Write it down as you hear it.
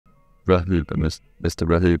Rahuba, Mr.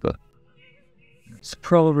 Rahuba. It's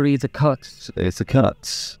probably the cuts. It's the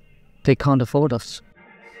cuts. They can't afford us.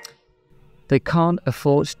 They can't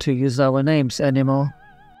afford to use our names anymore.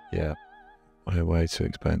 Yeah, we're way too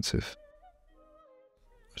expensive.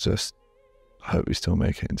 I just hope we still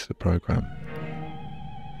make it into the programme.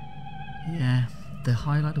 Yeah, the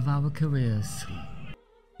highlight of our careers.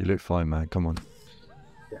 You look fine, man. Come on.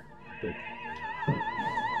 Yeah, good.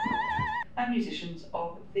 And musicians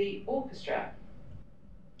of the orchestra.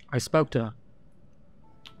 I spoke to her.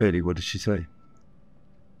 Really, what did she say?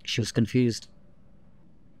 She was confused.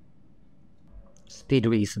 Speed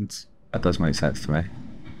reasons. That does make sense to me.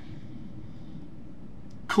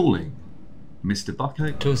 Calling Mr.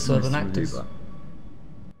 Bucko. Two certain actors. Rahuba.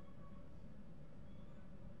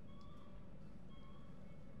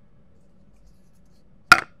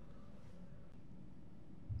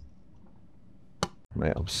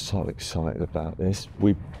 Mate, I'm so excited about this.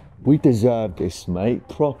 We deserve this, mate.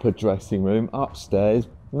 Proper dressing room, upstairs,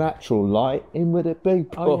 natural light, in with it, big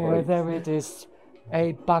boy. Oh yeah, there it is.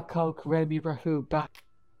 A Bucko Remi Rahuba.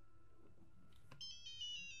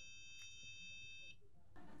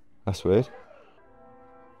 That's weird.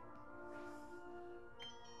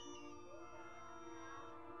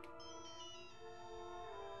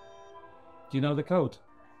 Do you know the code?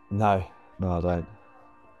 No, I don't.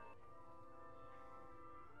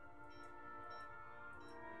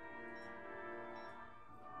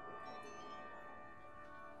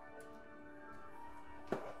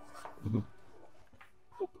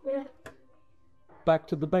 Back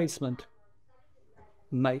to the basement,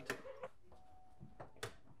 mate.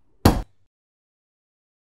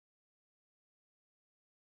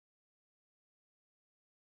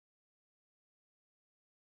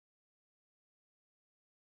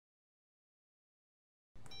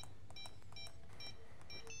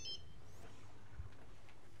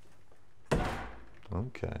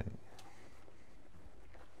 Okay.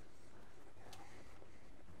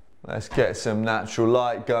 Let's get some natural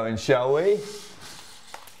light going, shall we?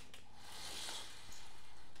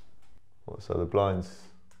 What, so the blind's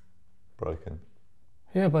broken?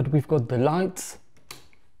 Yeah, but we've got the lights.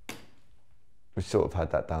 We sort of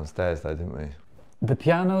had that downstairs though, didn't we? The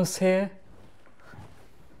piano's here.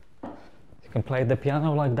 You can play the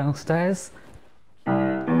piano like downstairs.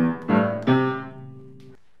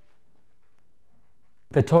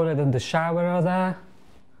 The toilet and the shower are there.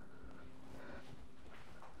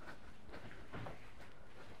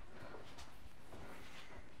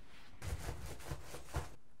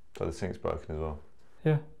 So the sink's broken as well?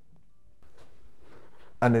 Yeah.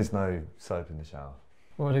 And there's no soap in the shower?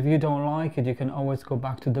 Well, if you don't like it, you can always go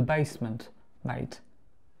back to the basement, mate.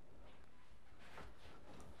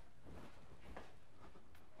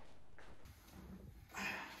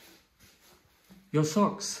 Your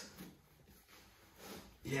socks?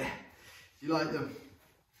 Yeah. Do you like them?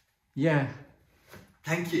 Yeah.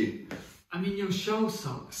 Thank you. I mean your show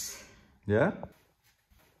socks. Yeah?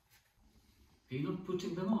 Are you not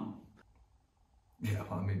putting them on? Yeah,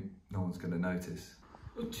 I mean, no one's going to notice.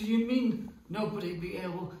 What do you mean nobody be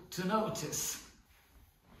able to notice?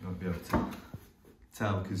 You won't be able to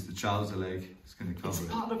tell because the trouser leg is going to cover It's it.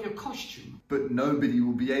 part of your costume. But nobody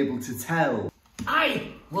will be able to tell.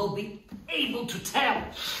 I will be able to tell.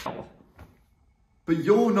 But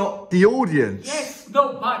you're not the audience. Yes,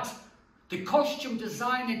 no, but the costume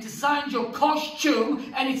designer designed your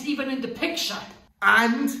costume and it's even in the picture.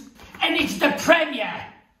 And? And it's the premiere.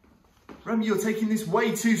 Remi, you're taking this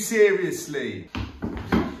way too seriously.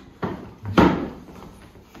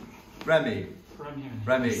 Remi.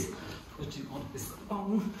 Remi. Putting on his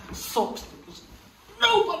own socks because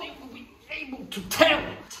nobody will be able to tell.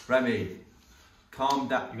 Remi, calm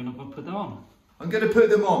down. You're gonna put them on? I'm going to put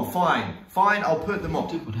them on, fine. Fine, I'll put them Do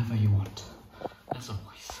on. whatever you want. As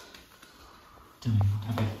always. Doing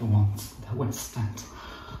whatever you want. The West End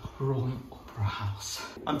Royal Opera House.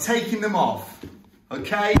 I'm taking them off,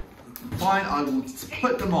 okay? Fine, I will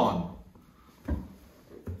put them on.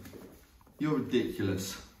 You're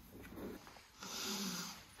ridiculous.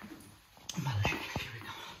 My leg, here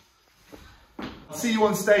we go. I'll see you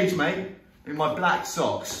on stage, mate, in my black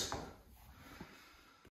socks.